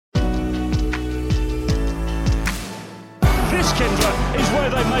This, Kendra, is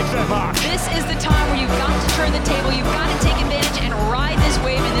where they make their mark. This is the time where you've got to turn the table, you've got to take advantage and ride this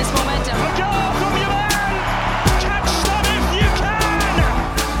wave and this momentum. A goal from your man! Catch them if you can!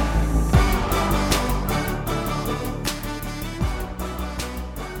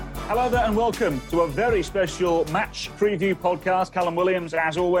 Hello there and welcome to a very special match preview podcast. Callum Williams,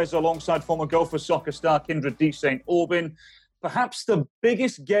 as always, alongside former Gopher soccer star Kindred D. St. Aubin. Perhaps the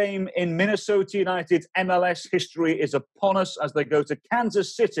biggest game in Minnesota United's MLS history is upon us as they go to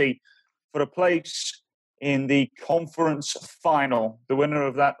Kansas City for a place in the conference final. The winner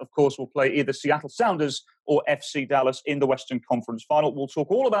of that, of course, will play either Seattle Sounders or FC Dallas in the Western Conference final. We'll talk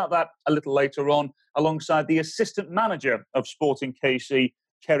all about that a little later on alongside the assistant manager of Sporting KC,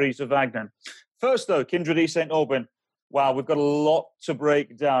 Kerry Zavagnin. First, though, Kindred D. St. Aubin. Wow, we've got a lot to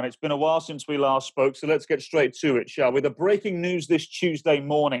break down. It's been a while since we last spoke, so let's get straight to it, shall we? The breaking news this Tuesday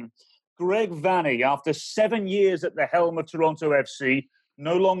morning. Greg Vanney, after 7 years at the helm of Toronto FC,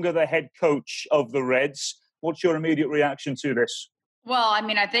 no longer the head coach of the Reds. What's your immediate reaction to this? Well, I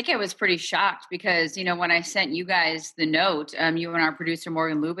mean, I think I was pretty shocked because, when I sent you guys the note, you and our producer,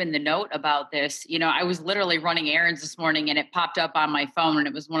 Morgan Lubin, the note about this, I was literally running errands this morning and it popped up on my phone and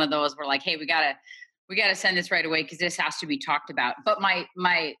it was one of those where like, hey, we got to send this right away because this has to be talked about. But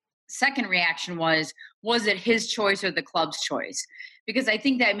my second reaction was it his choice or the club's choice? Because I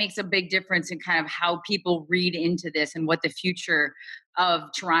think that makes a big difference in kind of how people read into this and what the future of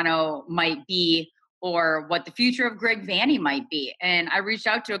Toronto might be or what the future of Greg Vanney might be. And I reached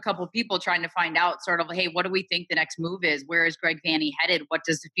out to a couple of people trying to find out sort of, hey, what do we think the next move is? Where is Greg Vanney headed? What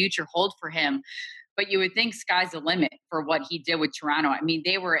does the future hold for him? But you would think sky's the limit for what he did with Toronto. I mean,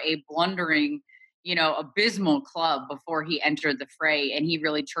 they were a blundering abysmal club before he entered the fray, and he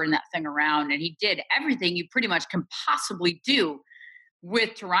really turned that thing around, and he did everything you pretty much can possibly do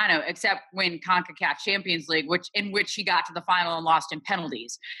with Toronto, except win CONCACAF Champions League, in which he got to the final and lost in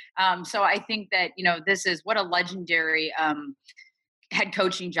penalties. So I think that, this is what a legendary head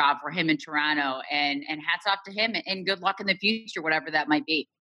coaching job for him in Toronto, and hats off to him, and good luck in the future, whatever that might be.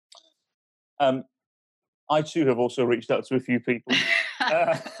 I too have also reached out to a few people.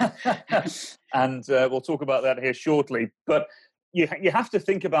 And we'll talk about that here shortly. But you have to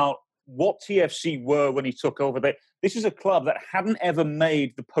think about what TFC were when he took over. This is a club that hadn't ever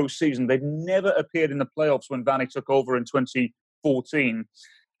made the postseason. They'd never appeared in the playoffs when Vanney took over in 2014.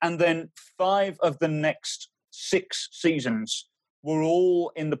 And then 5 of the next 6 seasons were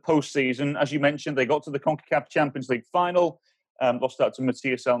all in the postseason. As you mentioned, they got to the CONCACAF Champions League final, lost out to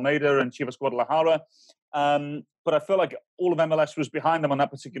Matias Almeida and Chivas Guadalajara. But I felt like all of MLS was behind them on that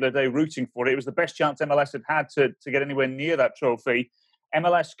particular day, rooting for it. It was the best chance MLS had to get anywhere near that trophy.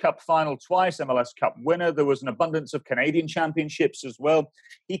 MLS Cup final twice, MLS Cup winner. There was an abundance of Canadian championships as well.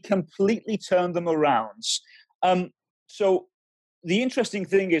 He completely turned them around. So the interesting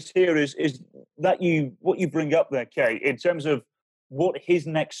thing is that what you bring up there, Kay, in terms of what his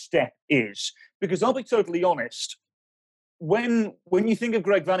next step is. Because I'll be totally honest, when you think of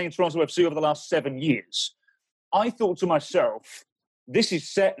Greg Vanney and Toronto FC over the last 7 years, I thought to myself, this is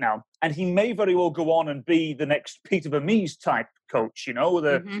set now, and he may very well go on and be the next Peter Vermees type coach,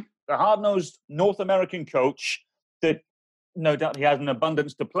 the hard-nosed North American coach that no doubt he has an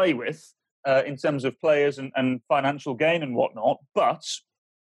abundance to play with in terms of players and financial gain and whatnot. But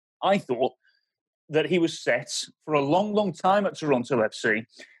I thought that he was set for a long, long time at Toronto FC,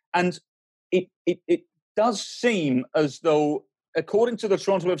 and it does seem as though, according to the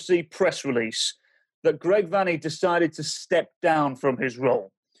Toronto FC press release, that Greg Vanney decided to step down from his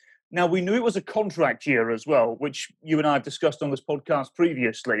role. Now, we knew it was a contract year as well, which you and I have discussed on this podcast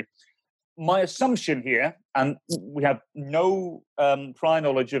previously. My assumption here, and we have no prior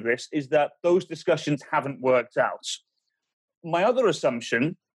knowledge of this, is that those discussions haven't worked out. My other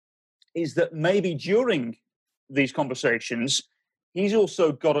assumption is that maybe during these conversations, he's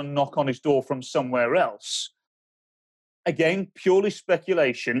also got a knock on his door from somewhere else. Again, purely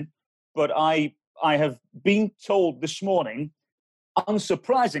speculation, but I have been told this morning,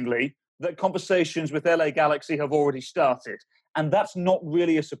 unsurprisingly, that conversations with LA Galaxy have already started. And that's not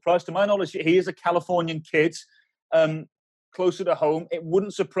really a surprise. To my knowledge, he is a Californian kid, closer to home. It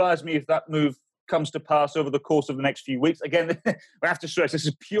wouldn't surprise me if that move comes to pass over the course of the next few weeks. Again, we have to stress, this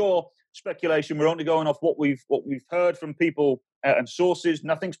is pure speculation. We're only going off what we've heard from people and sources.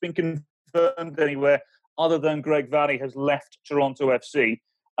 Nothing's been confirmed anywhere other than Greg Vanney has left Toronto FC.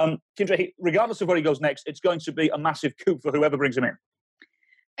 Kindra, regardless of where he goes next, it's going to be a massive coup for whoever brings him in.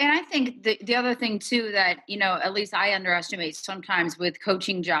 And I think the other thing too that, at least I underestimate sometimes with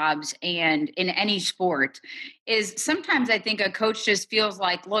coaching jobs and in any sport is sometimes I think a coach just feels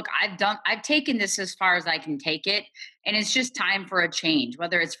like, look, I've taken this as far as I can take it. And it's just time for a change,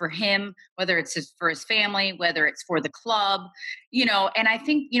 whether it's for him, whether it's for his family, whether it's for the club, and I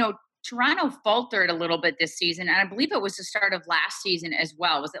think, Toronto faltered a little bit this season, and I believe it was the start of last season as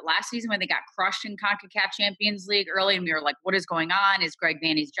well. Was it last season when they got crushed in CONCACAF Champions League early, and we were like, "What is going on? Is Greg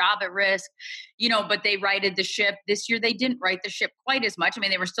Vanney's job at risk?" But they righted the ship. This year, they didn't right the ship quite as much. I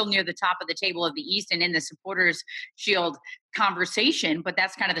mean, they were still near the top of the table of the East and in the Supporters Shield conversation, but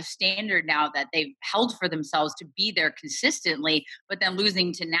that's kind of the standard now that they've held for themselves to be there consistently. But then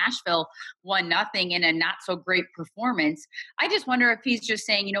losing to Nashville 1-0 in a not so great performance. I just wonder if he's just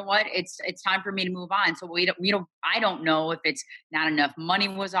saying, you know what, it's time for me to move on. So I don't know if it's not enough money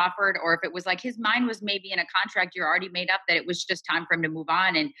was offered, or if it was like his mind was maybe in a contract you're already made up, that it was just time for him to move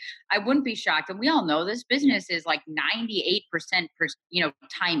on. And I wouldn't be shocked. And we all know this business is like 98%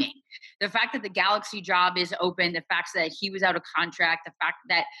 timing. The fact that the Galaxy job is open, the fact that he was out of contract, the fact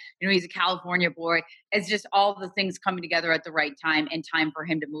that he's a California boy, it's just all the things coming together at the right time, and time for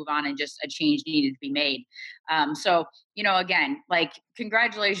him to move on, and just a change needed to be made. So again, like,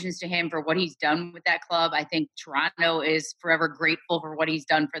 congratulations to him for what he's done with that club. I think Toronto is forever grateful for what he's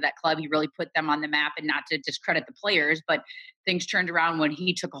done for that club. He really put them on the map, and not to discredit the players, but things turned around when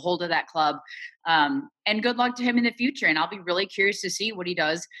he took a hold of that club. And good luck to him in the future. And I'll be really curious to see what he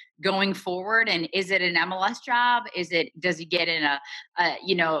does going forward. And is it an MLS job? Does he get in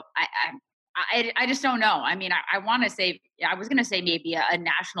I just don't know. I mean, I want to say, I was going to say maybe a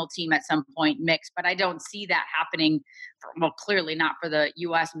national team at some point mix, but I don't see that happening. Clearly not for the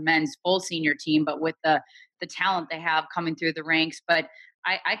U.S. men's full senior team, but with the talent they have coming through the ranks. But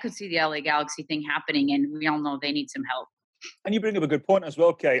I could see the LA Galaxy thing happening, and we all know they need some help. And you bring up a good point as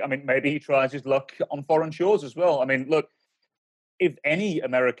well, Kate. I mean, maybe he tries his luck on foreign shores as well. I mean, look, if any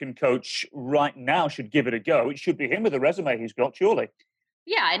American coach right now should give it a go, it should be him with the resume he's got, surely.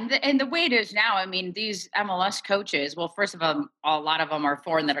 Yeah, and the way it is now, I mean, these MLS coaches, well, first of all, a lot of them are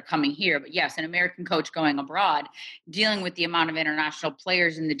foreign that are coming here. But yes, an American coach going abroad, dealing with the amount of international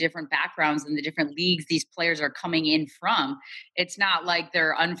players and the different backgrounds and the different leagues these players are coming in from, it's not like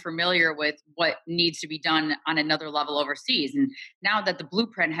they're unfamiliar with what needs to be done on another level overseas. And now that the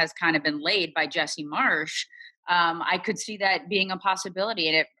blueprint has kind of been laid by Jesse Marsch, I could see that being a possibility.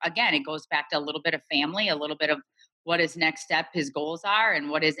 And it goes back to a little bit of family, a little bit of what his next step, his goals are,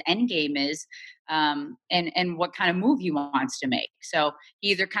 and what his end game is, and what kind of move he wants to make. So he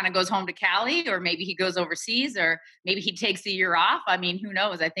either kind of goes home to Cali, or maybe he goes overseas, or maybe he takes a year off. I mean, who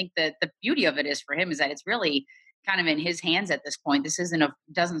knows? I think that the beauty of it is for him is that it's really kind of in his hands at this point. This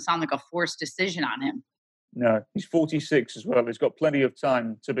doesn't sound like a forced decision on him. No, he's 46 as well. He's got plenty of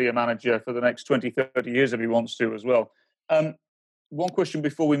time to be a manager for the next 20, 30 years if he wants to as well. One question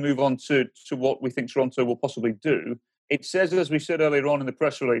before we move on to what we think Toronto will possibly do. It says, as we said earlier on in the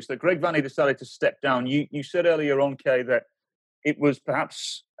press release, that Greg Vanney decided to step down. You said earlier on, Kay, that it was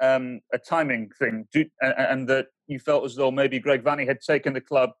perhaps a timing thing, and that you felt as though maybe Greg Vanney had taken the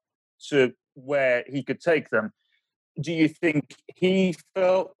club to where he could take them. Do you think he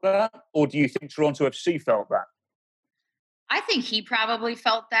felt that, or do you think Toronto FC felt that? I think he probably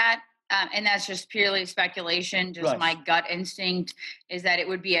felt that. And that's just purely speculation. Just right. My gut instinct is that it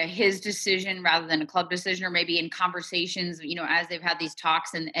would be his decision rather than a club decision, or maybe in conversations, as they've had these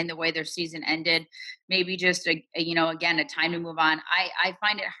talks and the way their season ended, maybe just, again, a time to move on. I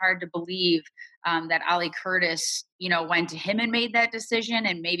find it hard to believe that Ali Curtis, went to him and made that decision.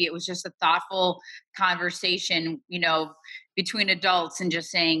 And maybe it was just a thoughtful conversation, between adults, and just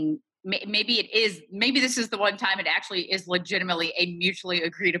saying, maybe this is the one time it actually is legitimately a mutually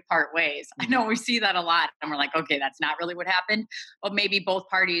agreed apart ways. I know we see that a lot, and we're like, okay, that's not really what happened. But maybe both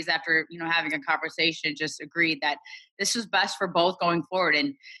parties, after having a conversation, just agreed that this was best for both going forward.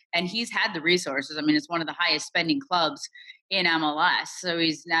 And he's had the resources. I mean, it's one of the highest spending clubs in MLS, so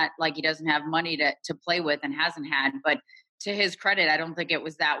he's not like he doesn't have money to play with and hasn't had. But to his credit, I don't think it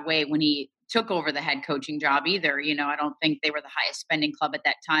was that way when he took over the head coaching job either. I don't think they were the highest spending club at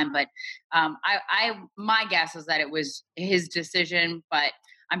that time, but my guess is that it was his decision, but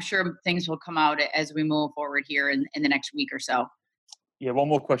I'm sure things will come out as we move forward here in the next week or so. Yeah, one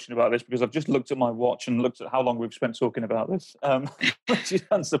more question about this, because I've just looked at my watch and looked at how long we've spent talking about this, which is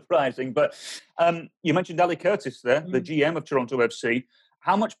unsurprising. But you mentioned Ali Curtis there, the GM of Toronto FC.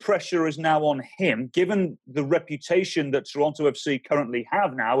 How much pressure is now on him, given the reputation that Toronto FC currently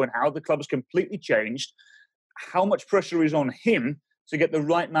have now and how the club has completely changed? How much pressure is on him to get the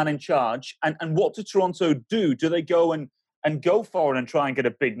right man in charge? And what do Toronto do? Do they go and and go forward and try and get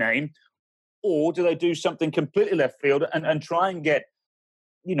a big name? Or do they do something completely left field and try and get,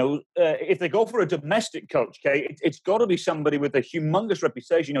 if they go for a domestic coach, okay, it's got to be somebody with a humongous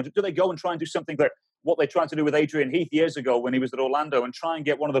reputation. Do they go and try and do something like what they tried to do with Adrian Heath years ago when he was at Orlando and try and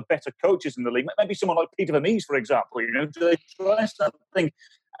get one of the better coaches in the league? Maybe someone like Peter Vermees, for example. Do they try something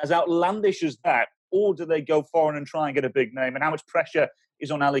as outlandish as that, or do they go foreign and try and get a big name? And how much pressure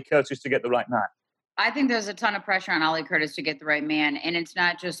is on Ali Curtis to get the right man? I think there's a ton of pressure on Ali Curtis to get the right man. And it's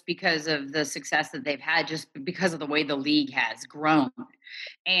not just because of the success that they've had, just because of the way the league has grown.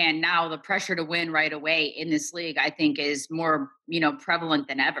 And now the pressure to win right away in this league, I think, is more, prevalent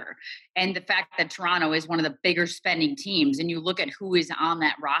than ever. And the fact that Toronto is one of the bigger spending teams, and you look at who is on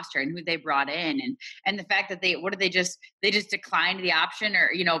that roster and who they brought in, and the fact that they just declined the option,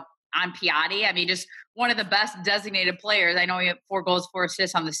 or, on Piatti. I mean, just one of the best designated players. I know he had 4 goals, 4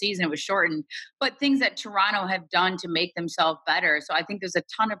 assists on the season. It was shortened, but things that Toronto have done to make themselves better. So I think there's a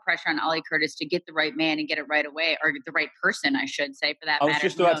ton of pressure on Ali Curtis to get the right man and get it right away, or the right person, I should say, for that matter. I was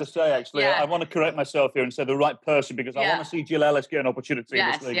just about to say, actually, Yeah. I want to correct myself here and say the right person, because I want to see Jill Ellis get an opportunity in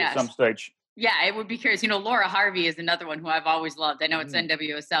this league at some stage. Yeah, it would be curious. Laura Harvey is another one who I've always loved. I know it's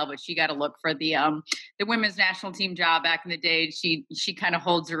NWSL, but she got to look for the women's national team job back in the day. She kind of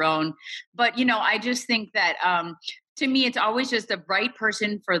holds her own. But I just think that to me, it's always just the right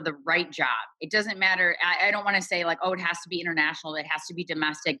person for the right job. It doesn't matter. I don't want to say like, oh, it has to be international. It has to be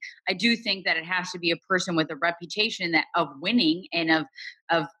domestic. I do think that it has to be a person with a reputation of winning and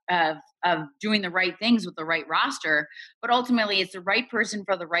of doing the right things with the right roster. But ultimately, it's the right person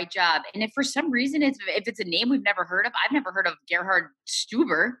for the right job. And if for some reason, if it's a name we've never heard of, I've never heard of Gerhard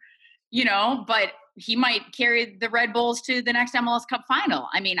Stuber, but he might carry the Red Bulls to the next MLS Cup final.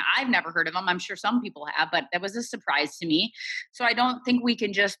 I mean, I've never heard of him. I'm sure some people have, but that was a surprise to me. So I don't think we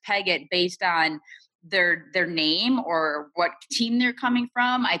can just peg it based on their name or what team they're coming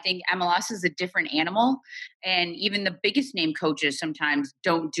from. I think MLS is a different animal, and even the biggest name coaches sometimes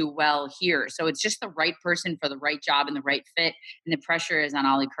don't do well here. So it's just the right person for the right job and the right fit, and the pressure is on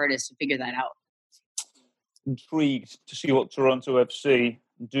Ali Curtis to figure that out. Intrigued to see what Toronto FC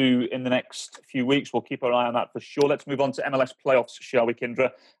do in the next few weeks. We'll keep our eye on that for sure. Let's move on to MLS playoffs, shall we, Kendra?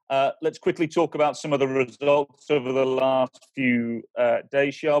 Let's quickly talk about some of the results over the last few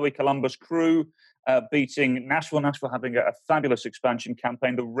days, shall we? Columbus Crew beating Nashville. Nashville having a fabulous expansion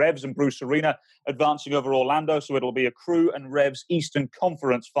campaign. The Revs and Bruce Arena advancing over Orlando, so it'll be a Crew and Revs Eastern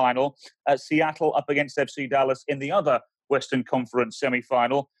Conference final. Seattle up against FC Dallas in the other Western Conference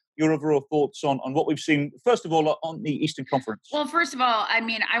semifinal. Your overall thoughts on what we've seen, first of all, on the Eastern Conference? Well, first of all, I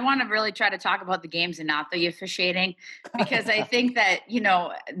mean, I want to really try to talk about the games and not the officiating, because I think that,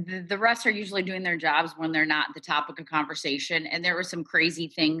 the refs are usually doing their jobs when they're not the topic of conversation. And there were some crazy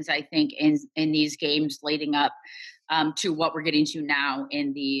things, I think, in these games leading up to what we're getting to now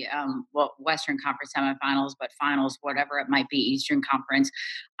in the Western Conference semifinals, but finals, whatever it might be, Eastern Conference.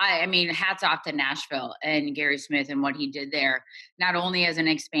 I mean, hats off to Nashville and Gary Smith and what he did there, not only as an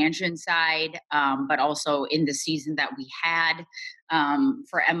expansion side, but also in the season that we had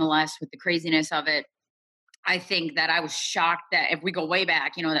for MLS with the craziness of it. I think that I was shocked that if we go way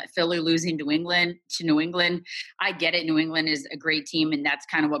back, that Philly losing to New England, I get it. New England is a great team, and that's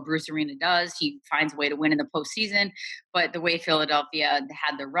kind of what Bruce Arena does. He finds a way to win in the postseason. But the way Philadelphia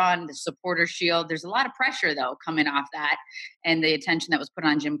had the run, the supporter shield, there's a lot of pressure, though, coming off that, and the attention that was put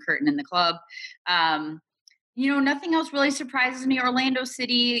on Jim Curtin in the club. Nothing else really surprises me. Orlando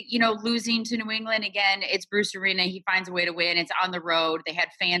City, losing to New England again. It's Bruce Arena. He finds a way to win. It's on the road. They had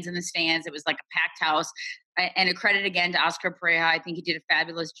fans in the stands. It was like a packed house. And a credit again to Oscar Pereira. I think he did a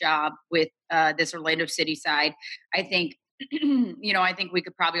fabulous job with this Orlando City side. I think, I think we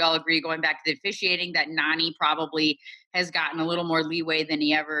could probably all agree, going back to the officiating, that Nani probably has gotten a little more leeway than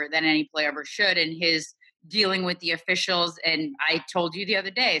any player ever should in his dealing with the officials. And I told you the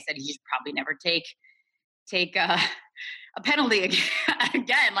other day, I said he should probably never take a penalty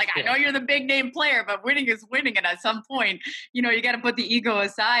again. Like, I know you're the big name player, but winning is winning. And at some point, you got to put the ego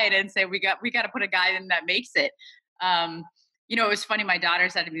aside and say, we got to put a guy in that makes it. It was funny. My daughter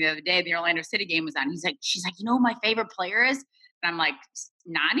said to me the other day, the Orlando City game was on. She's like, who my favorite player is? And I'm like,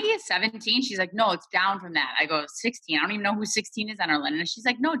 Nani is 17. She's like, no, it's down from that. I go, 16. I don't even know who 16 is on Orlando. And she's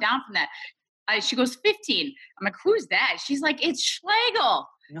like, no, down from that. She goes, 15. I'm like, who's that? She's like, it's Schlegel,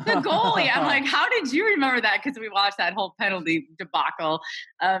 the goalie. I'm like, how did you remember that? Because we watched that whole penalty debacle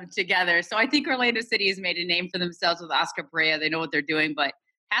together. So I think Orlando City has made a name for themselves with Oscar Pereira. They know what they're doing, but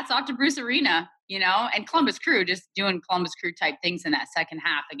hats off to Bruce Arena, and Columbus Crew just doing Columbus Crew type things in that second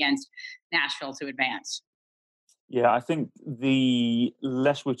half against Nashville to advance. Yeah, I think the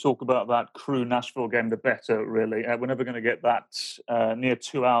less we talk about that Crew Nashville game, the better, really. We're never going to get that near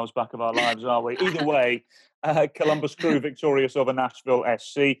 2 hours back of our lives, are we? Either way, Columbus Crew victorious over Nashville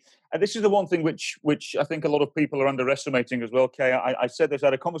SC. And this is the one thing which I think a lot of people are underestimating as well, Kay. I said this, I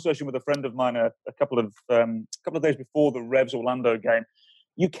had a conversation with a friend of mine a couple of days before the Revs Orlando game.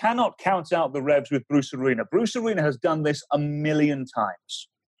 You cannot count out the Revs with Bruce Arena. Bruce Arena has done this a million times.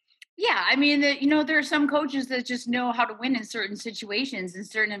 Yeah, I mean, there are some coaches that just know how to win in certain situations, in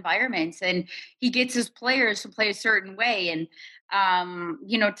certain environments, and he gets his players to play a certain way, and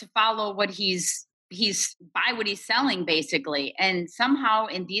to follow what he's buy what he's selling basically. And somehow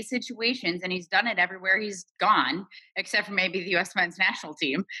in these situations, and he's done it everywhere he's gone, except for maybe the U.S. men's national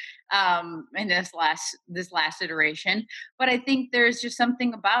team, in this last iteration. But I think there's just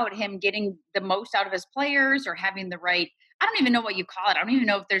something about him getting the most out of his players, or having the right. I don't even know what you call it. I don't even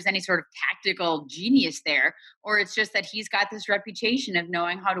know if there's any sort of tactical genius there, or it's just that he's got this reputation of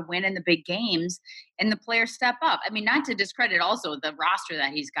knowing how to win in the big games, and the players step up. I mean, not to discredit also the roster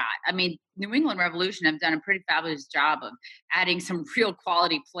that he's got. I mean, New England Revolution have done a pretty fabulous job of adding some real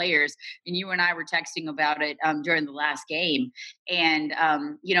quality players. And you and I were texting about it during the last game. And,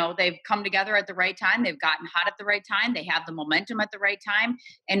 they've come together at the right time. They've gotten hot at the right time. They have the momentum at the right time.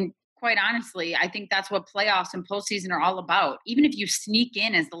 And quite honestly, I think that's what playoffs and postseason are all about. Even if you sneak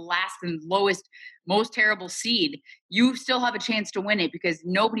in as the last and lowest, most terrible seed, you still have a chance to win it, because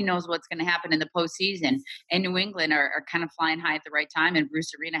nobody knows what's going to happen in the postseason. And New England are kind of flying high at the right time, and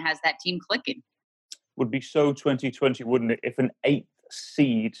Bruce Arena has that team clicking. Would be so 2020, wouldn't it, if an eighth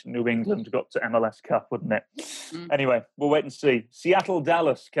seed New England got to MLS Cup, wouldn't it? Anyway, we'll wait and see. Seattle,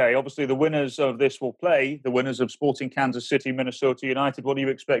 Dallas, Kay. Obviously, the winners of this will play the winners of Sporting Kansas City, Minnesota United. What are you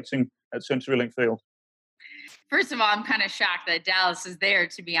expecting at CenturyLink Field? First of all, I'm kind of shocked that Dallas is there,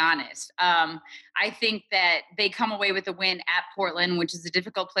 to be honest. I think that they come away with a win at Portland, which is a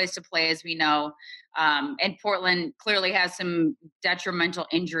difficult place to play, as we know. And Portland clearly has some detrimental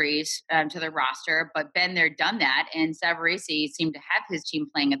injuries to their roster, but been there, done that. And Savarese seemed to have his team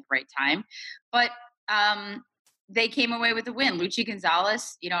playing at the right time. But they came away with a win. Luchi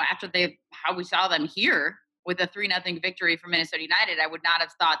Gonzalez, after how we saw them here with a 3-0 victory for Minnesota United, I would not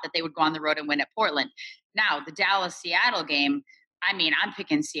have thought that they would go on the road and win at Portland. Now, the Dallas-Seattle game, I mean, I'm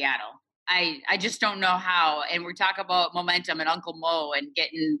picking Seattle. I just don't know how. And we talk about momentum and Uncle Mo and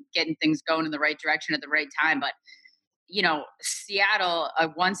getting things going in the right direction at the right time. But, Seattle,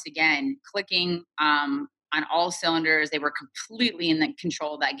 once again, clicking on all cylinders. They were completely in the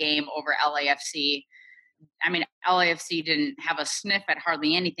control of that game over LAFC. I mean, LAFC didn't have a sniff at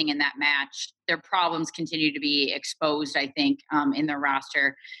hardly anything in that match. Their problems continue to be exposed, I think, in their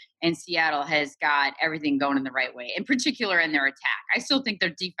roster. And Seattle has got everything going in the right way, in particular in their attack. I still think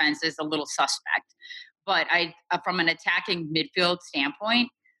their defense is a little suspect. But from an attacking midfield standpoint,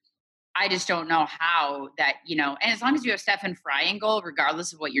 I just don't know how that, and as long as you have Stefan Frei in goal,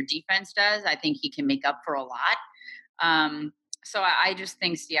 regardless of what your defense does, I think he can make up for a lot. So I just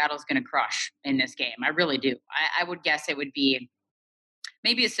think Seattle's going to crush in this game. I really do. I would guess it would be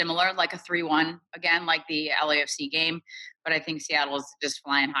maybe a similar, like a 3-1 again, like the LAFC game. But I think Seattle is just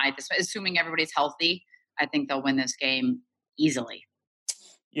flying high. Assuming everybody's healthy, I think they'll win this game easily.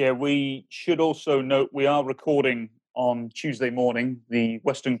 Yeah, we should also note we are recording on Tuesday morning. The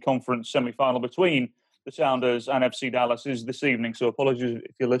Western Conference semi-final between the Sounders and FC Dallas is this evening. So apologies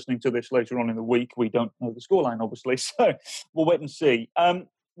if you're listening to this later on in the week. We don't know the scoreline, obviously. So we'll wait and see.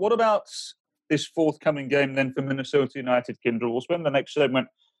 What about this forthcoming game then for Minnesota United, Kindra? We'll spend the next segment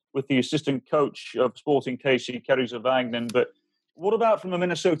with the assistant coach of Sporting KC, Kerry Zavagnin. But what about from a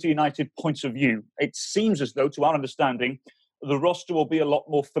Minnesota United point of view? It seems as though, to our understanding, the roster will be a lot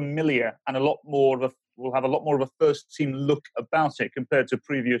more familiar and will have a lot more of a first-team look about it compared to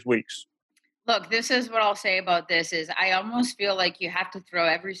previous weeks. Look, this is what I'll say about this is I almost feel like you have to throw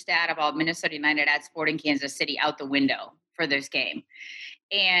every stat about Minnesota United at Sporting Kansas City out the window for this game.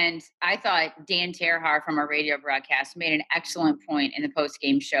 And I thought Dan Terhar from our radio broadcast made an excellent point in the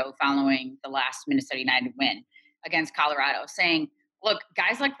post-game show following the last Minnesota United win against Colorado, saying, look,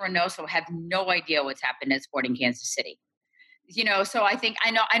 guys like Reynoso have no idea what's happened at Sporting Kansas City. So I think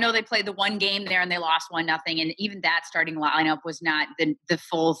I know they played the one game there and they lost 1-0, and even that starting lineup was not the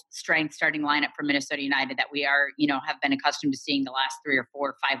full strength starting lineup for Minnesota United that we are have been accustomed to seeing the last 3 or 4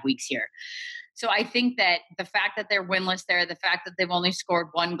 or 5 weeks here. So I think that the fact that they're winless there, the fact that they've only scored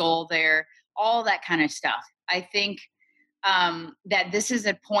 1 goal there, all that kind of stuff, I think that this is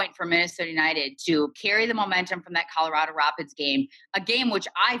a point for Minnesota United to carry the momentum from that Colorado Rapids game, a game which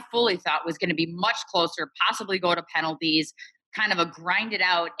I fully thought was going to be much closer, possibly go to penalties, kind of a grind it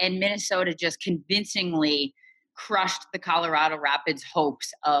out, and Minnesota just convincingly crushed the Colorado Rapids'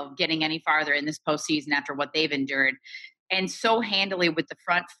 hopes of getting any farther in this postseason after what they've endured. And so handily with the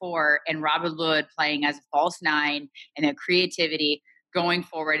front four and Robin Lod playing as a false nine and their creativity going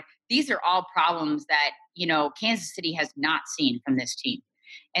forward. These are all problems that, Kansas City has not seen from this team.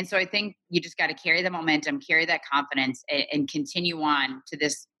 And so I think you just got to carry the momentum, carry that confidence, and continue on to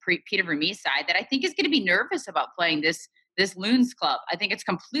this Peter Vermes side that I think is going to be nervous about playing this Loons club. I think it's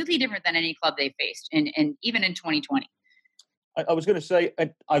completely different than any club they faced, and even in 2020. I was going to say,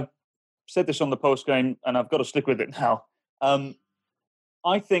 I've said this on the post game, and I've got to stick with it now.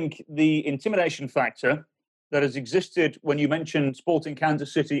 I think the intimidation factor that has existed when you mentioned Sporting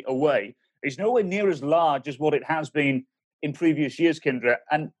Kansas City away is nowhere near as large as what it has been in previous years, Kendra,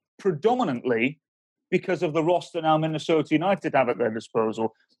 and predominantly because of the roster now Minnesota United have at their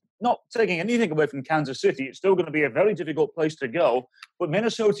disposal. Not taking anything away from Kansas City, it's still going to be a very difficult place to go, but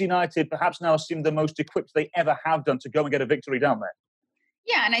Minnesota United perhaps now seem the most equipped they ever have done to go and get a victory down there.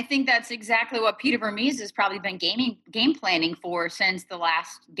 Yeah, and I think that's exactly what Peter Vermes has probably been game planning for since the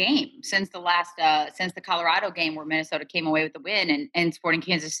last game, since the Colorado game where Minnesota came away with the win, and Sporting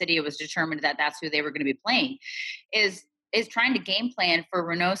Kansas City, it was determined that that's who they were going to be playing, is trying to game plan for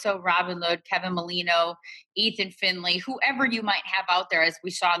Reynoso, Robin Lod, Kevin Molino, Ethan Finley, whoever you might have out there, as we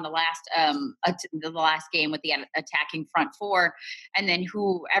saw in the last game with the attacking front four, and then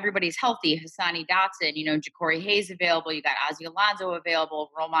who everybody's healthy, Hassani Dotson, Ja'Cory Hayes available, you got Ozzie Alonso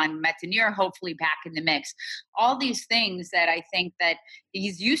available, Roman Metanier hopefully back in the mix. All these things that I think that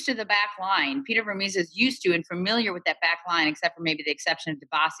he's used to the back line. Peter Vermes is used to and familiar with that back line, except for maybe the exception of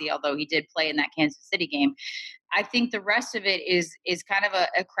DeBassi, although he did play in that Kansas City game. I think the rest of it is kind of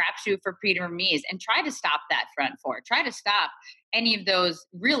a crapshoot for Peter Vermes, and try to stop that front four. Try to stop any of those.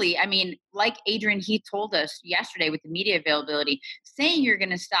 Really, I mean, like Adrian Heath told us yesterday with the media availability, saying you're going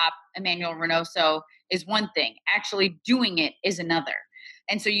to stop Emmanuel Reynoso is one thing. Actually doing it is another.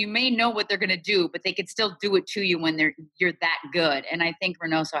 And so you may know what they're going to do, but they could still do it to you when you're that good. And I think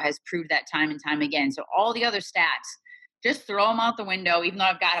Reynoso has proved that time and time again. So all the other stats, just throw them out the window, even though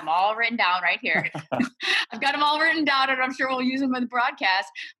I've got them all written down right here. I've got them all written down, and I'm sure we'll use them in the broadcast.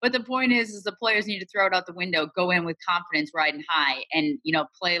 But the point is the players need to throw it out the window, go in with confidence riding high, and,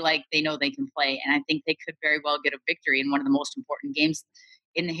 play like they know they can play. And I think they could very well get a victory in one of the most important games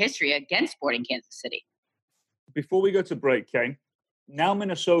in the history against Sporting Kansas City. Before we go to break, Kane, now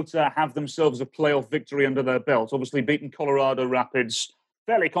Minnesota have themselves a playoff victory under their belt, obviously beating Colorado Rapids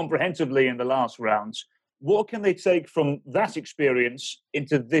fairly comprehensively in the last rounds. What can they take from that experience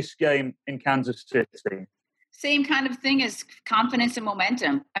into this game in Kansas City? Same kind of thing as confidence and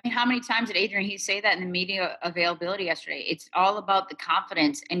momentum. I mean, how many times did Adrian Heath say that in the media availability yesterday? It's all about the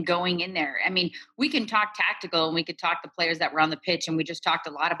confidence and going in there. I mean, we can talk tactical and we could talk the players that were on the pitch, and we just talked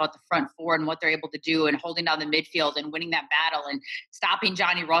a lot about the front four and what they're able to do and holding down the midfield and winning that battle and stopping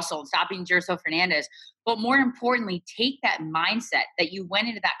Johnny Russell and stopping Gerso Fernandez. But more importantly, take that mindset that you went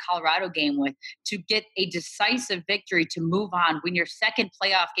into that Colorado game with to get a decisive victory to move on, win your second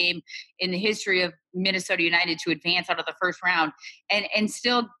playoff game in the history of Minnesota United to advance out of the first round, and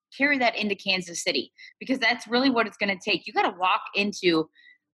still carry that into Kansas City, because that's really what it's going to take. You got to walk into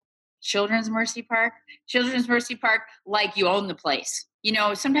Children's Mercy Park like you own the place.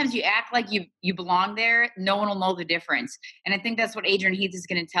 Sometimes you act like you belong there. No one will know the difference. And I think that's what Adrian Heath is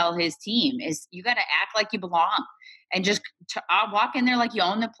going to tell his team is you got to act like you belong and just walk in there like you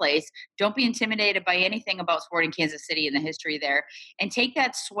own the place. Don't be intimidated by anything about Sporting Kansas City and the history there, and take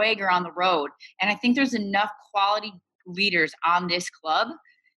that swagger on the road. And I think there's enough quality leaders on this club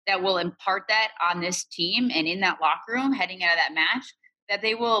that will impart that on this team and in that locker room heading out of that match, that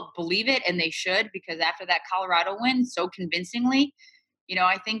they will believe it, and they should, because after that Colorado win so convincingly,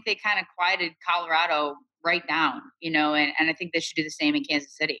 I think they kind of quieted Colorado right down, and I think they should do the same in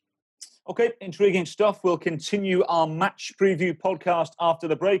Kansas City. Okay, intriguing stuff. We'll continue our match preview podcast after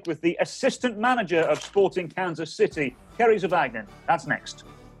the break with the assistant manager of Sporting Kansas City, Kerry Zavagnin. That's next.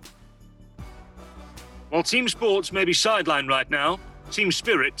 While team sports may be sidelined right now, team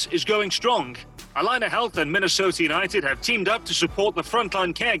spirit is going strong. Allina Health and Minnesota United have teamed up to support the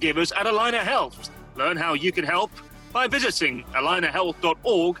frontline caregivers at Allina Health. Learn how you can help by visiting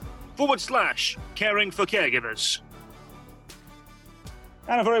allinahealth.org/caring for caregivers.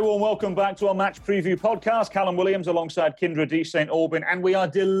 And a very warm welcome back to our match preview podcast. Callum Williams alongside Kyndra de St. Aubin, and we are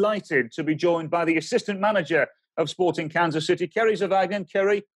delighted to be joined by the assistant manager of Sporting Kansas City, Kerry Zavagnin.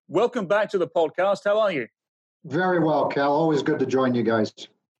 Kerry, welcome back to the podcast. How are you? Very well, Cal. Always good to join you guys.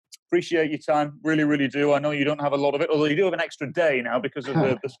 Appreciate your time. Really, really do. I know you don't have a lot of it, although you do have an extra day now because of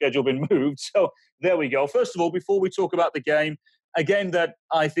the schedule being moved. So there we go. First of all, before we talk about the game, a game that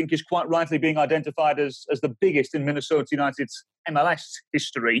I think is quite rightly being identified as the biggest in Minnesota United's MLS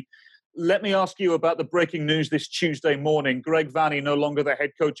history. Let me ask you about the breaking news this Tuesday morning. Greg Vanney, no longer the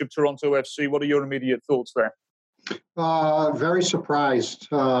head coach of Toronto FC. What are your immediate thoughts there? Very surprised.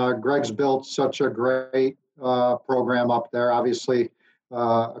 Greg's built such a great program up there. Obviously,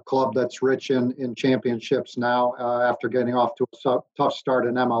 a club that's rich in championships now after getting off to a tough start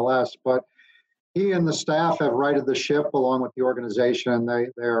in MLS. But he and the staff have righted the ship along with the organization, and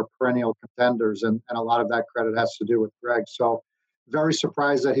they are perennial contenders, and a lot of that credit has to do with Greg. So very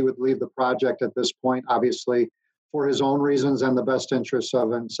surprised that he would leave the project at this point, obviously for his own reasons and the best interests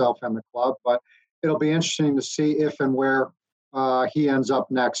of himself and the club. But it'll be interesting to see if and where he ends up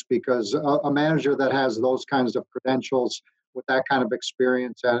next, because a manager that has those kinds of credentials with that kind of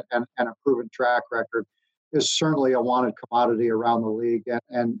experience and a proven track record is certainly a wanted commodity around the league,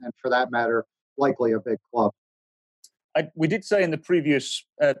 and for that matter, likely a big club. We did say in the previous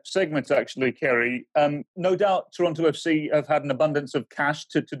segment, actually, Kerry, no doubt Toronto FC have had an abundance of cash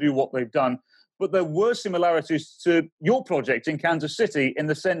to do what they've done, but there were similarities to your project in Kansas City in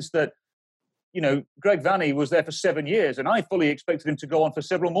the sense that, you know, Greg Vanney was there for 7 years, and I fully expected him to go on for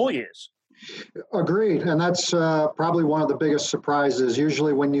several more years. Agreed, and that's probably one of the biggest surprises.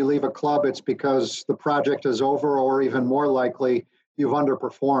 Usually when you leave a club, it's because the project is over, or even more likely, you've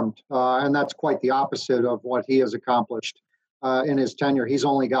underperformed. And that's quite the opposite of what he has accomplished in his tenure. He's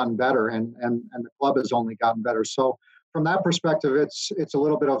only gotten better, and the club has only gotten better. So from that perspective, it's a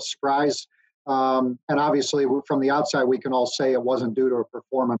little bit of a surprise. And obviously, from the outside, we can all say it wasn't due to a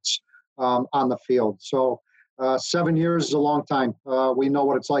performance on the field. So 7 years is a long time. We know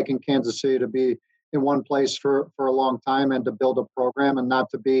what it's like in Kansas City to be in one place for a long time and to build a program and not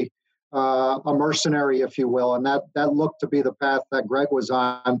to be a mercenary, if you will. And that looked to be the path that Greg was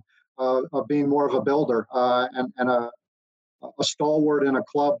on, of being more of a builder and a stalwart in a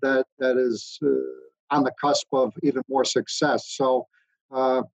club that is on the cusp of even more success. So,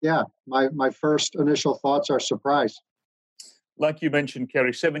 my first initial thoughts are surprise. Like you mentioned,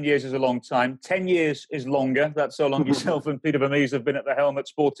 Kerry, 7 years is a long time. 10 years is longer. That's so long yourself and Peter Vermees have been at the helm at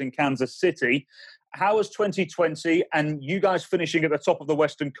Sporting Kansas City. How has 2020 and you guys finishing at the top of the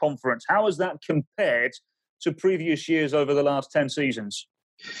Western Conference, how has that compared to previous years over the last 10 seasons?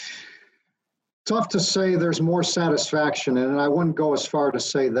 Tough to say there's more satisfaction, and I wouldn't go as far to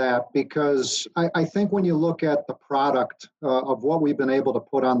say that, because I think when you look at the product of what we've been able to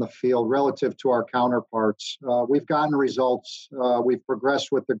put on the field relative to our counterparts, we've gotten results, we've progressed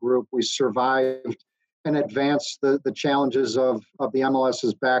with the group, we survived and advanced the challenges of the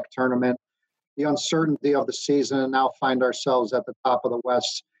MLS's back tournament, the uncertainty of the season, and now find ourselves at the top of the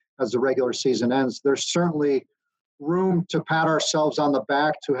West as the regular season ends. There's certainly room to pat ourselves on the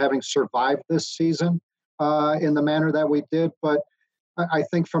back to having survived this season in the manner that we did. But I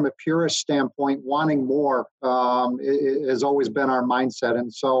think from a purist standpoint, wanting more has always been our mindset.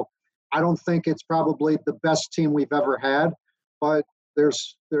 And so I don't think it's probably the best team we've ever had, but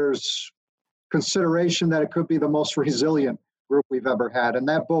there's consideration that it could be the most resilient group we've ever had. And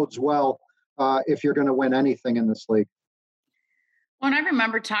that bodes well if you're going to win anything in this league. Well, and I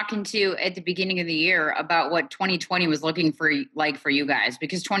remember talking to you at the beginning of the year about what 2020 was looking for you guys,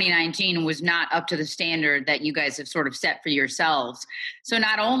 because 2019 was not up to the standard that you guys have sort of set for yourselves. So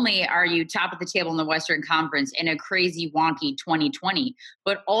not only are you top of the table in the Western Conference in a crazy, wonky 2020,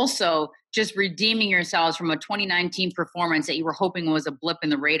 but also just redeeming yourselves from a 2019 performance that you were hoping was a blip in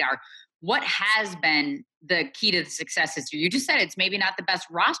the radar. What has been the key to the success this year? You just said it's maybe not the best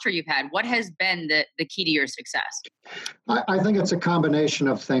roster you've had. What has been the key to your success? I think it's a combination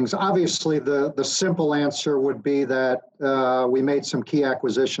of things. Obviously, the simple answer would be that we made some key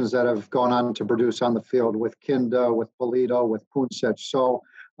acquisitions that have gone on to produce on the field with Kinda, with Polito, with Puncic. So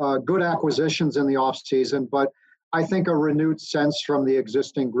good acquisitions in the offseason, but I think a renewed sense from the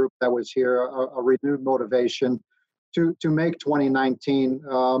existing group that was here, a renewed motivation to make 2019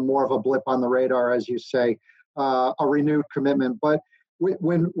 more of a blip on the radar, as you say, a renewed commitment. But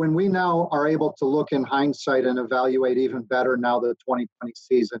when we now are able to look in hindsight and evaluate even better now the 2020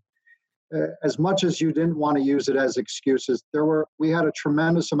 season, as much as you didn't want to use it as excuses, we had a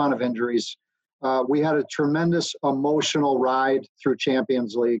tremendous amount of injuries. We had a tremendous emotional ride through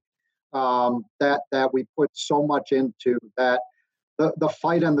Champions League that we put so much into that. The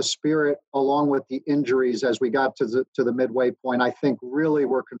fight and the spirit, along with the injuries as we got to the midway point, I think really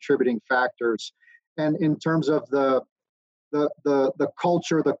were contributing factors. And in terms of the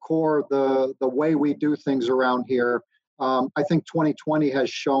culture, the core, the way we do things around here, I think 2020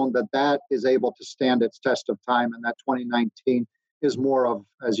 has shown that is able to stand its test of time, and that 2019 is more of,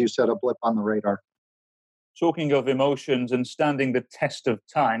 as you said, a blip on the radar. talking of emotions and standing the test of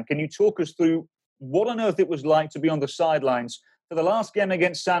time, can you talk us through what on earth it was like to be on the sidelines for the last game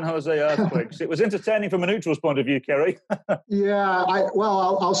against San Jose Earthquakes? It was entertaining from a neutral's point of view, Kerry. Yeah,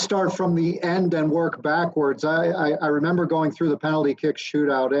 I'll start from the end and work backwards. I remember going through the penalty kick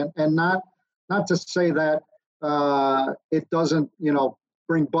shootout, and not to say that it doesn't,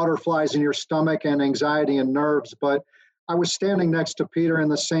 bring butterflies in your stomach and anxiety and nerves, but I was standing next to Peter in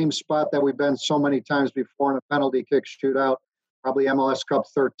the same spot that we've been so many times before in a penalty kick shootout, probably MLS Cup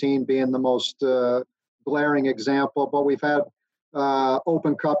 13 being the most glaring example, but we've had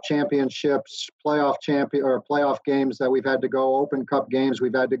Open Cup championships, playoff games that we've had to go, Open Cup games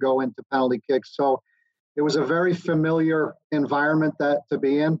we've had to go into penalty kicks. So it was a very familiar environment to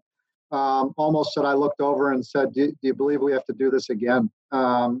be in. Almost that I looked over and said, do you believe we have to do this again?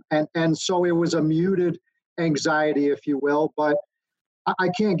 And so it was a muted anxiety, if you will, but I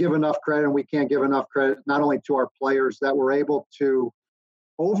can't give enough credit, and we can't give enough credit not only to our players that were able to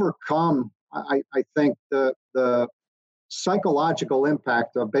overcome, I think, the psychological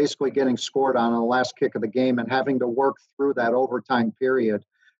impact of basically getting scored on the last kick of the game and having to work through that overtime period,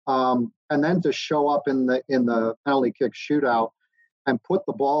 and then to show up in the penalty kick shootout and put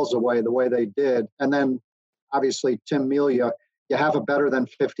the balls away the way they did. And then obviously Tim Melia, you have a better than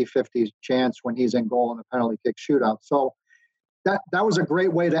 50-50 chance when he's in goal in the penalty kick shootout. So that was a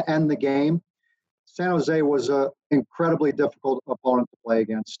great way to end the game. San Jose was an incredibly difficult opponent to play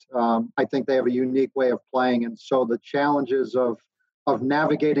against. I think they have a unique way of playing. And so the challenges of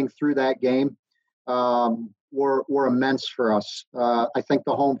navigating through that game were immense for us. I think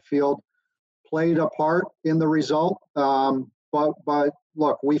the home field played a part in the result. But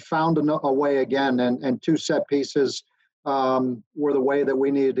look, we found a way again, and two set pieces were the way that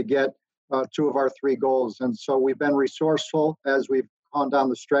we needed to get two of our three goals. And so we've been resourceful as we've gone down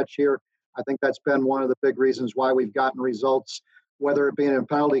the stretch here. I think that's been one of the big reasons why we've gotten results, whether it be in a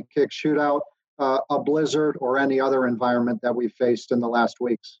penalty kick shootout, a blizzard, or any other environment that we've faced in the last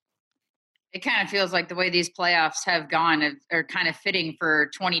weeks. It kind of feels like the way these playoffs have gone are kind of fitting for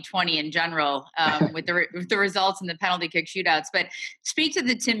 2020 in general, with the results in the penalty kick shootouts. But speak to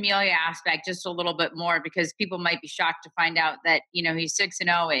the Tim Melia aspect just a little bit more, because people might be shocked to find out that, he's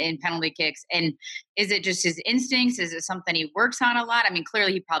 6-0 in penalty kicks. And is it just his instincts? Is it something he works on a lot? I mean,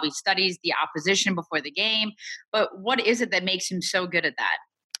 clearly he probably studies the opposition before the game, but what is it that makes him so good at that?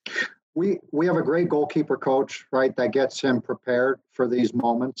 We have a great goalkeeper coach, right, that gets him prepared for these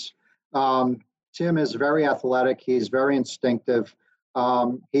moments. Tim is very athletic. He's very instinctive.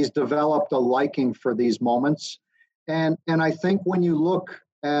 He's developed a liking for these moments. And I think when you look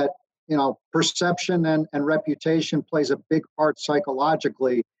at, perception and reputation plays a big part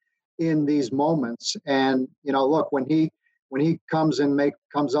psychologically in these moments. And, look, when he comes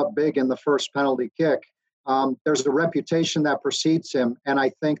up big in the first penalty kick, there's a reputation that precedes him. And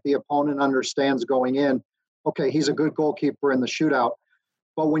I think the opponent understands going in, okay, he's a good goalkeeper in the shootout.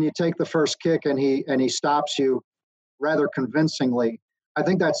 But when you take the first kick and he stops you rather convincingly, I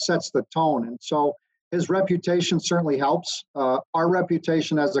think that sets the tone. And so his reputation certainly helps. Our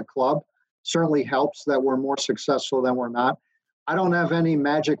reputation as a club certainly helps that we're more successful than we're not. I don't have any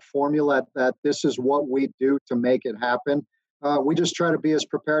magic formula that this is what we do to make it happen. We just try to be as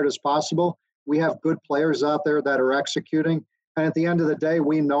prepared as possible. We have good players out there that are executing. And at the end of the day,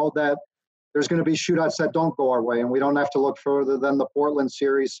 we know that there's going to be shootouts that don't go our way, and we don't have to look further than the Portland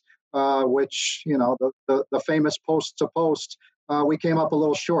series, which, the famous post to post, we came up a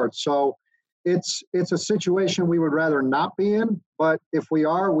little short. So it's a situation we would rather not be in, but if we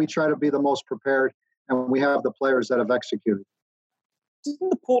are, we try to be the most prepared, and we have the players that have executed. Didn't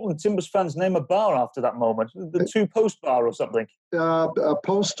the Portland Timbers fans name a bar after that moment? The two-post bar or something? A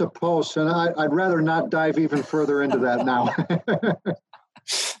post to post, and I'd rather not dive even further into that now.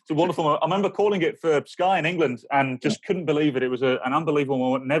 It's a wonderful moment. I remember calling it for Sky in England and just couldn't believe it. It was an unbelievable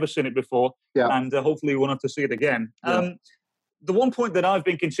moment. Never seen it before. Yeah. And hopefully we won't have to see it again. Yeah. The one point that I've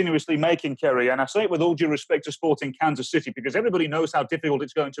been continuously making, Kerry, and I say it with all due respect to Sporting Kansas City, because everybody knows how difficult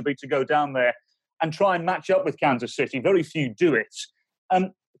it's going to be to go down there and try and match up with Kansas City. Very few do it.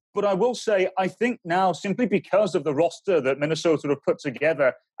 But I will say, I think now, simply because of the roster that Minnesota have put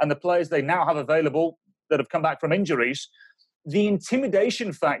together and the players they now have available that have come back from injuries, the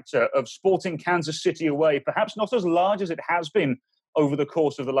intimidation factor of Sporting Kansas City away, perhaps not as large as it has been over the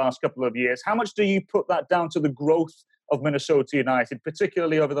course of the last couple of years. How much do you put that down to the growth of Minnesota United,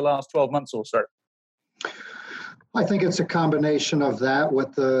 particularly over the last 12 months or so? I think it's a combination of that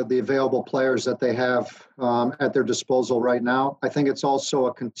with the available players that they have at their disposal right now. I think it's also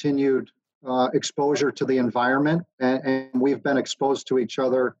a continued exposure to the environment, and we've been exposed to each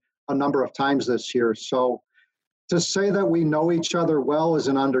other a number of times this year. So To say that we know each other well is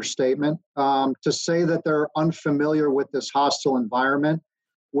an understatement. To say that they're unfamiliar with this hostile environment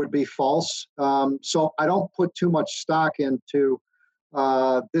would be false. So I don't put too much stock into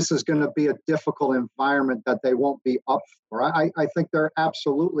this is going to be a difficult environment that they won't be up for. I think they're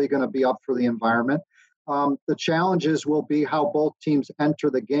absolutely going to be up for the environment. The challenges will be how both teams enter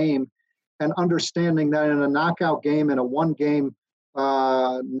the game and understanding that in a knockout game, in a one-game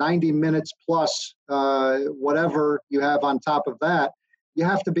 90 minutes plus whatever you have on top of that, you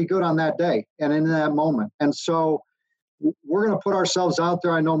have to be good on that day and in that moment. And so we're going to put ourselves out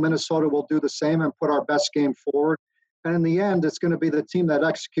there. I know Minnesota will do the same and put our best game forward. And in the end, it's going to be the team that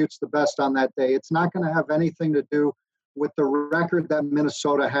executes the best on that day. It's not going to have anything to do with the record that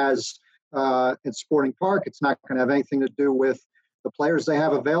Minnesota has in Sporting Park. It's not going to have anything to do with the players they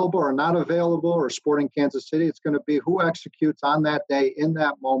have available or not available or Sporting Kansas City. It's going to be who executes on that day in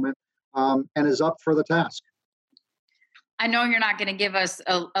that moment and is up for the task. I know you're not going to give us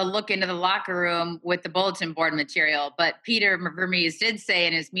a look into the locker room with the bulletin board material, but Peter Vermees did say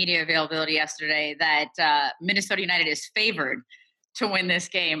in his media availability yesterday that Minnesota United is favored to win this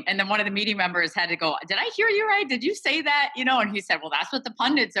game. And then one of the media members had to go, did I hear you right? Did you say that? And he said, well, that's what the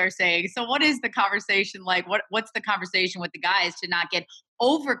pundits are saying. So what is the conversation like? What's the conversation with the guys to not get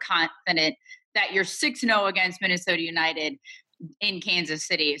overconfident that you're 6-0 against Minnesota United in Kansas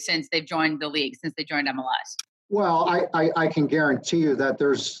City since they've joined the league, since they joined MLS? Well, I can guarantee you that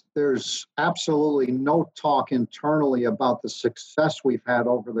there's absolutely no talk internally about the success we've had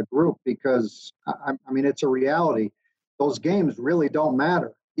over the group because, I mean, it's a reality. Those games really don't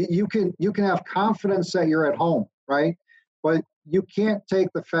matter. You can have confidence that you're at home, right? But you can't take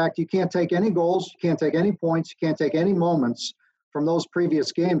any goals, you can't take any points, you can't take any moments from those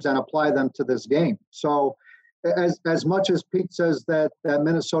previous games and apply them to this game. So as much as Pete says that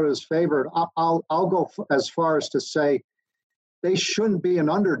Minnesota is favored, I'll go as far as to say they shouldn't be an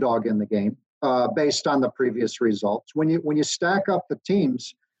underdog in the game based on the previous results. When you stack up the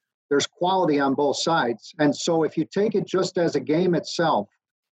teams, there's quality on both sides. And so if you take it just as a game itself,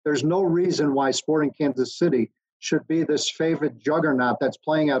 there's no reason why Sporting Kansas City should be this favorite juggernaut that's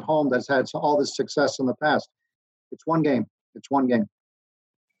playing at home that's had all this success in the past. It's one game. It's one game.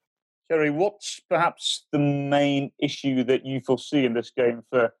 Terry, what's perhaps the main issue that you foresee in this game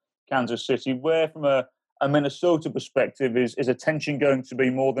for Kansas City? Where, from a Minnesota perspective, is attention going to be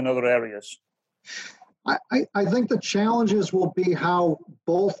more than other areas? I think the challenges will be how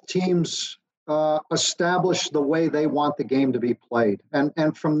both teams establish the way they want the game to be played.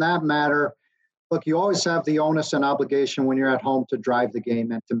 And from that matter, look, you always have the onus and obligation when you're at home to drive the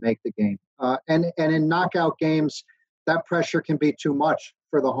game and to make the game. And in knockout games, that pressure can be too much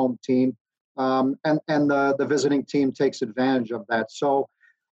for the home team. And the visiting team takes advantage of that. So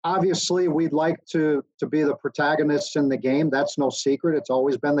obviously, we'd like to be the protagonists in the game. That's no secret. It's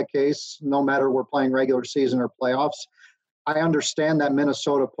always been the case, no matter we're playing regular season or playoffs. I understand that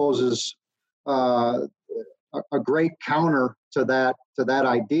Minnesota poses a great counter to that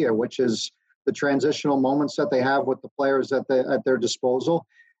idea, which is the transitional moments that they have with the players at their disposal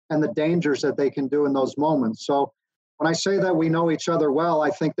and the dangers that they can do in those moments. So when I say that we know each other well, I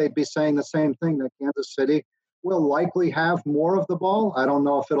think they'd be saying the same thing, that Kansas City will likely have more of the ball. I don't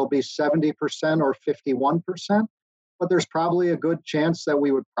know if it'll be 70% or 51%, but there's probably a good chance that we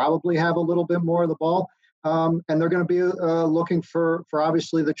would probably have a little bit more of the ball. And they're going to be looking for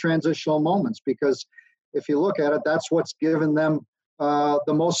obviously the transitional moments, because if you look at it, that's what's given them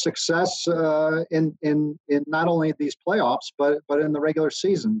the most success in not only these playoffs, but in the regular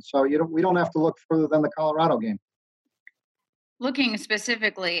season. So we don't have to look further than the Colorado game. Looking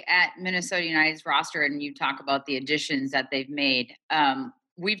specifically at Minnesota United's roster, and you talk about the additions that they've made,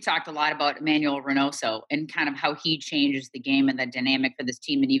 we've talked a lot about Emmanuel Reynoso and kind of how he changes the game and the dynamic for this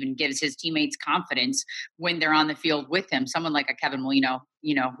team and even gives his teammates confidence when they're on the field with him. Someone like a Kevin Molino,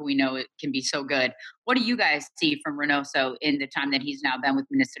 who we know can be so good. What do you guys see from Reynoso in the time that he's now been with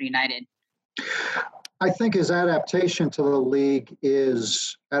Minnesota United? I think his adaptation to the league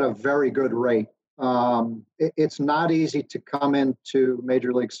is at a very good rate. It's not easy to come into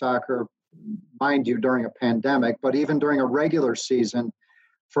Major League Soccer, mind you, during a pandemic, but even during a regular season,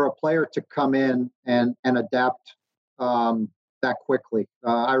 for a player to come in and adapt that quickly.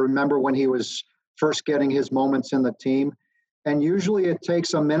 I remember when he was first getting his moments in the team, and usually it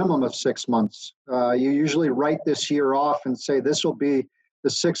takes a minimum of 6 months. You usually write this year off and say this will be the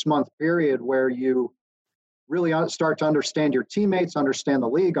 6-month period where you really start to understand your teammates, understand the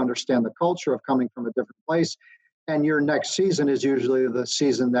league, understand the culture of coming from a different place. And your next season is usually the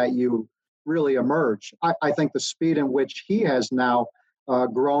season that you really emerge. I think the speed in which he has now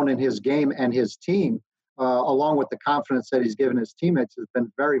grown in his game and his team along with the confidence that he's given his teammates, has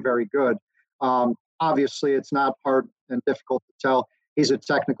been very, very good. Obviously, it's not hard and difficult to tell. He's a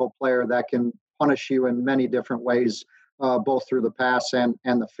technical player that can punish you in many different ways, both through the pass and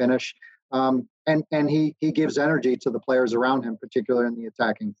the finish. And he gives energy to the players around him, particularly in the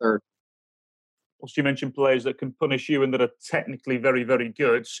attacking third. Also, you mentioned players that can punish you and that are technically very, very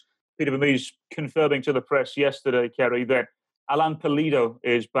good. Peter Vermees confirming to the press yesterday, Kerry, that Alan Pulido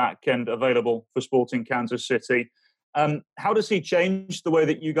is back and available for Sporting Kansas City. How does he change the way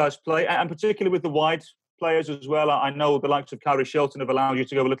that you guys play, and particularly with the wide players as well? I know the likes of Kyrie Shelton have allowed you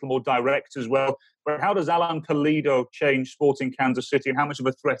to go a little more direct as well. But how does Alan Pulido change Sporting Kansas City, and how much of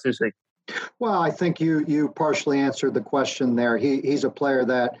a threat is he? Well, I think you partially answered the question there. He's a player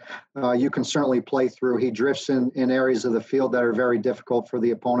that you can certainly play through. He drifts in areas of the field that are very difficult for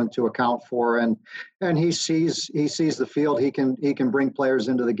the opponent to account for, and he sees the field. He can bring players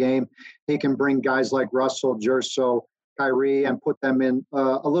into the game. He can bring guys like Russell, Jerso, Kyrie, and put them in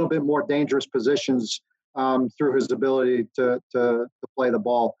a little bit more dangerous positions through his ability to play the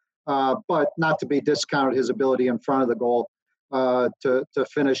ball. But not to be discounted, his ability in front of the goal to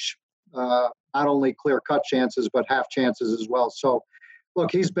finish. Not only clear-cut chances, but half chances as well. So,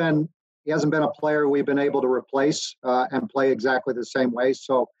 look, he hasn't been a player we've been able to replace and play exactly the same way.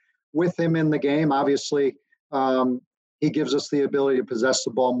 So, with him in the game, obviously, he gives us the ability to possess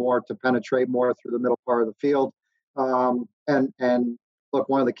the ball more, to penetrate more through the middle part of the field. And look,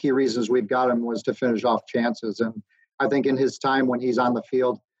 one of the key reasons we've got him was to finish off chances. And I think in his time when he's on the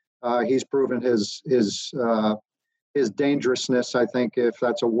field, he's proven his dangerousness, I think, if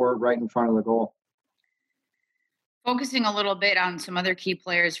that's a word, right in front of the goal. Focusing a little bit on some other key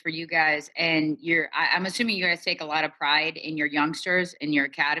players for you guys, and I'm assuming you guys take a lot of pride in your youngsters in your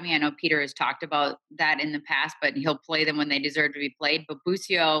academy. I know Peter has talked about that in the past, but he'll play them when they deserve to be played. But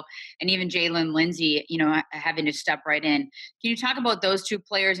Busio and even Jalen Lindsey, having to step right in. Can you talk about those two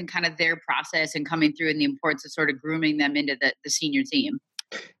players and kind of their process and coming through and the importance of sort of grooming them into the senior team?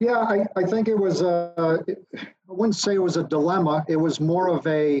 Yeah, I think it was I wouldn't say it was a dilemma. It was more of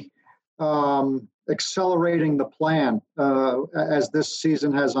a accelerating the plan as this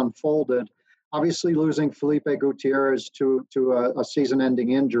season has unfolded. Obviously, losing Felipe Gutierrez to a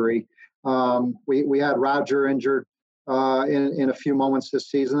season-ending injury. We had Roger injured in a few moments this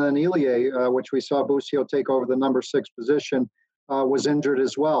season, and Ilie, which we saw Busio take over the number 6 position, was injured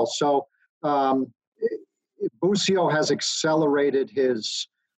as well. So Busio has accelerated his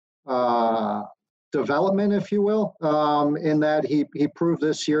development, if you will, in that he proved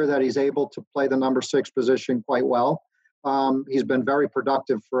this year that he's able to play the number 6 position quite well. He's been very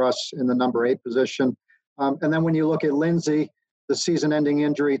productive for us in the number 8 position. And then when you look at Lindsey, the season-ending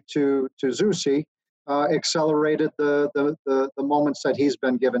injury to Zusi accelerated the moments that he's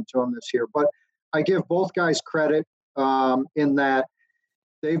been given to him this year. But I give both guys credit in that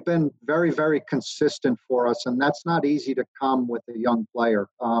they've been very, very consistent for us, and that's not easy to come with a young player.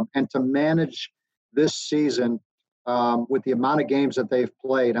 And to manage this season with the amount of games that they've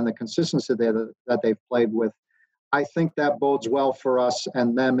played and the consistency that they've played with, I think that bodes well for us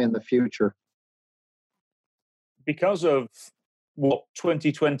and them in the future. Because of what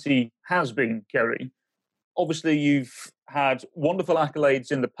 2020 has been, Kerry, obviously you've had wonderful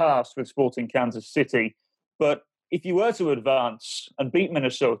accolades in the past with Sporting Kansas City, but if you were to advance and beat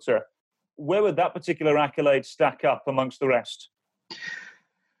Minnesota, where would that particular accolade stack up amongst the rest?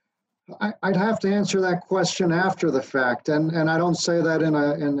 I'd have to answer that question after the fact, and I don't say that in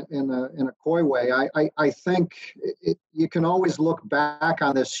a coy way. I think you can always look back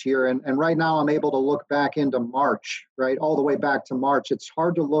on this year, and right now I'm able to look back into March, right, all the way back to March. It's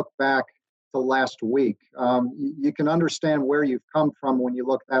hard to look back to last week. You can understand where you've come from when you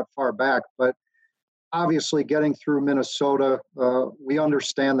look that far back, but obviously getting through Minnesota, we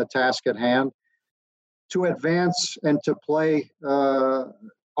understand the task at hand. To advance and to play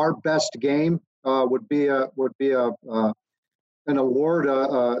our best game would be an award,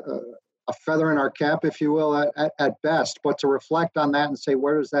 a feather in our cap, if you will, at best. But to reflect on that and say,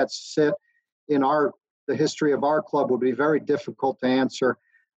 where does that sit in the history of our club would be very difficult to answer.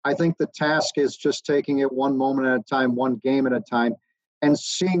 I think the task is just taking it one moment at a time, one game at a time, and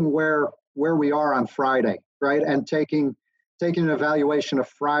seeing where we are on Friday, right? And taking an evaluation of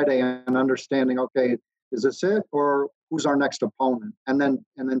Friday and understanding, okay, is this it, or who's our next opponent? And then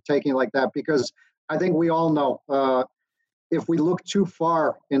taking it like that, because I think we all know if we look too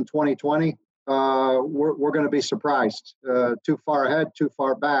far in 2020, we're going to be surprised. Too far ahead, too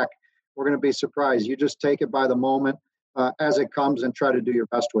far back, we're going to be surprised. You just take it by the moment as it comes and try to do your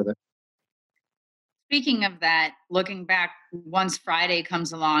best with it. Speaking of that, looking back, once Friday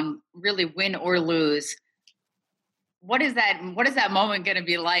comes along, really win or lose, what is that moment going to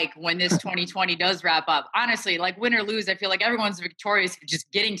be like when this 2020 does wrap up? Honestly, like win or lose, I feel like everyone's victorious for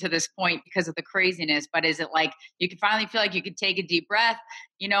just getting to this point because of the craziness. But is it like you can finally feel like you can take a deep breath?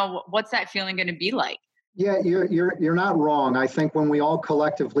 What's that feeling going to be like? Yeah, you're not wrong. I think when we all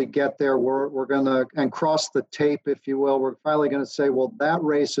collectively get there, we're gonna and cross the tape, if you will. We're finally gonna say, well, that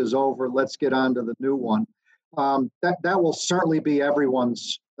race is over. Let's get on to the new one. That will certainly be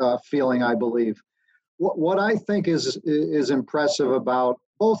everyone's feeling, I believe. What I think is impressive about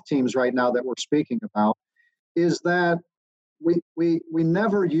both teams right now that we're speaking about is that we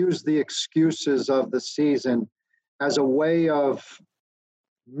never use the excuses of the season as a way of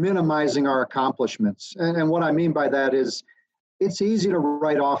minimizing our accomplishments. And what I mean by that is it's easy to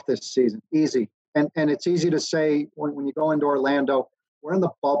write off this season, easy. And it's easy to say when you go into Orlando, we're in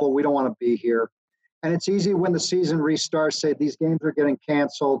the bubble, we don't want to be here. And it's easy when the season restarts, say these games are getting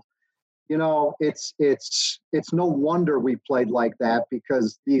canceled. It's no wonder we played like that,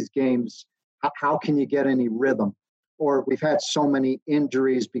 because these games, how can you get any rhythm? Or we've had so many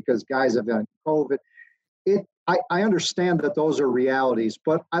injuries because guys have had COVID. I understand that those are realities,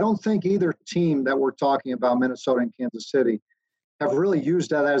 but I don't think either team that we're talking about, Minnesota and Kansas City, have really used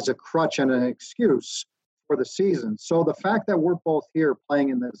that as a crutch and an excuse for the season. So the fact that we're both here playing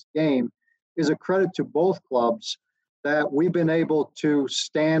in this game is a credit to both clubs, that we've been able to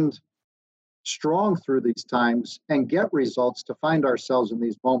stand strong through these times and get results to find ourselves in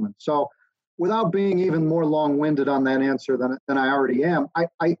these moments. So without being even more long-winded on that answer than I already am,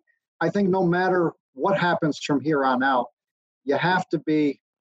 I think no matter what happens from here on out, you have to be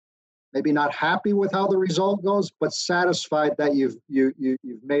maybe not happy with how the result goes, but satisfied that you've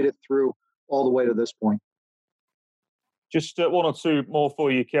made it through all the way to this point. Just one or two more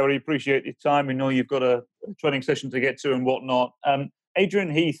for you, Kerry. Appreciate your time. We know you've got a training session to get to and whatnot.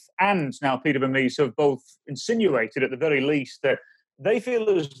 Adrian Heath and now Peter Vermees have both insinuated, at the very least, that they feel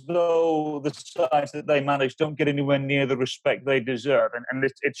as though the sides that they manage don't get anywhere near the respect they deserve. And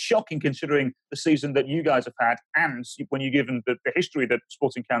it's shocking considering the season that you guys have had, and when you're given the history that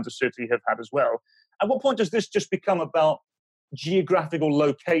Sporting Kansas City have had as well. At what point does this just become about geographical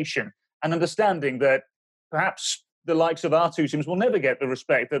location and understanding that perhaps the likes of our two teams will never get the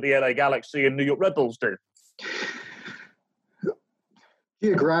respect that the LA Galaxy and New York Red Bulls do?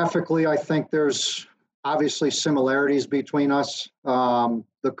 Geographically, I think there's obviously similarities between us.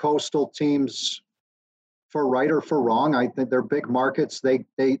 The coastal teams, for right or for wrong, I think they're big markets. They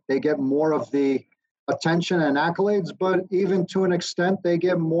get more of the attention and accolades, but even to an extent, they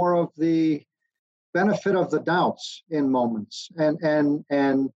get more of the benefit of the doubts in moments.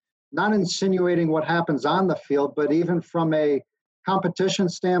 And not insinuating what happens on the field, but even from a competition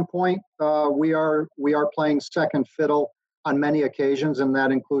standpoint, we are playing second fiddle on many occasions, and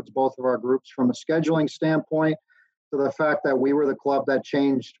that includes both of our groups. From a scheduling standpoint, to the fact that we were the club that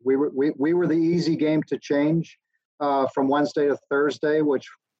changed, we were the easy game to change from Wednesday to Thursday, which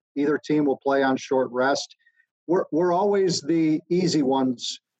either team will play on short rest. We're always the easy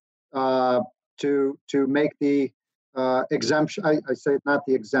ones to make the exemption. I say not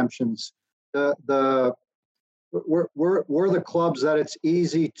the exemptions. We're the clubs that it's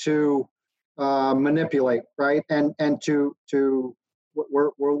easy to manipulate, right? And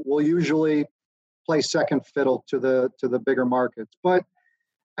we'll usually play second fiddle to the bigger markets. But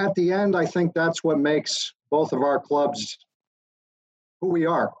at the end, I think that's what makes both of our clubs who we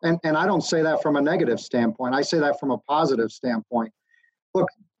are. And I don't say that from a negative standpoint. I say that from a positive standpoint. Look,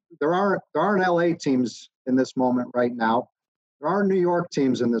 there aren't LA teams in this moment right now. There are New York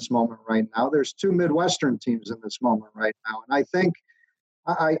teams in this moment right now. There's two Midwestern teams in this moment right now. And I think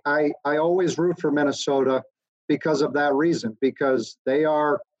I always root for Minnesota because of that reason, because they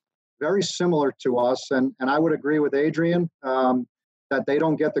are very similar to us. And I would agree with Adrian that they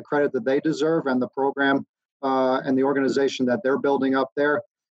don't get the credit that they deserve, and the program and the organization that they're building up there.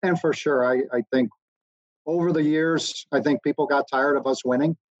 And for sure, I think over the years, I think people got tired of us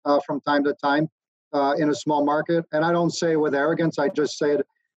winning from time to time in a small market. And I don't say it with arrogance. I just say it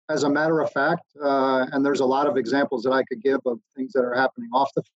as a matter of fact. And there's a lot of examples that I could give of things that are happening off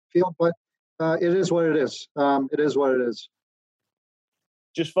the field, but it is what it is. It is what it is.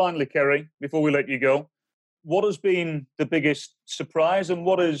 Just finally, Kerry, before we let you go, what has been the biggest surprise and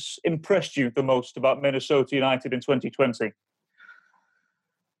what has impressed you the most about Minnesota United in 2020?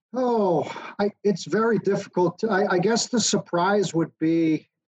 It's very difficult. I guess the surprise would be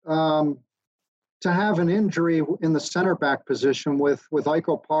to have an injury in the center back position with Ike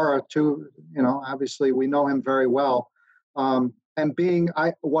Opara, too. Obviously we know him very well. And being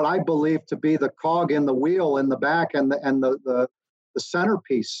what I believe to be the cog in the wheel in the back and the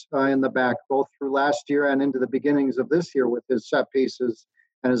centerpiece in the back, both through last year and into the beginnings of this year with his set pieces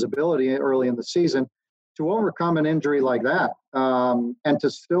and his ability early in the season to overcome an injury like that and to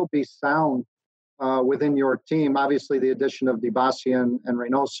still be sound within your team. Obviously, the addition of Dibasi and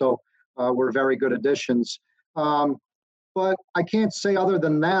Reynoso were very good additions. But I can't say other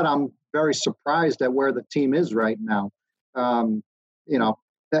than that, I'm very surprised at where the team is right now.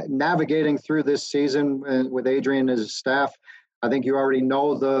 Navigating through this season with Adrian and his staff, I think you already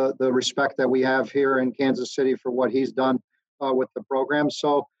know the respect that we have here in Kansas City for what he's done with the program.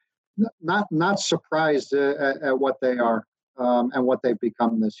 So not surprised at what they are and what they've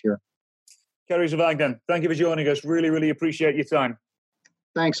become this year. Kerry Zavagnin, thank you for joining us. Really, really appreciate your time.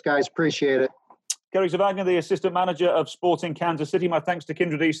 Thanks, guys. Appreciate it. Kerry Zavagnin, the assistant manager of Sporting Kansas City. My thanks to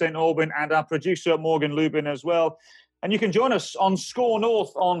Kindred E. St. Aubin and our producer, Morgan Lubin, as well. And you can join us on Score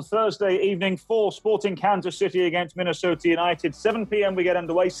North on Thursday evening for Sporting Kansas City against Minnesota United. 7 p.m. we get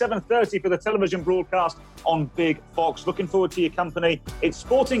underway, 7:30 for the television broadcast on Big Fox. Looking forward to your company. It's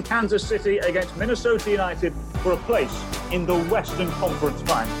Sporting Kansas City against Minnesota United for a place in the Western Conference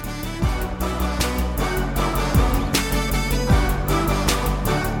Final.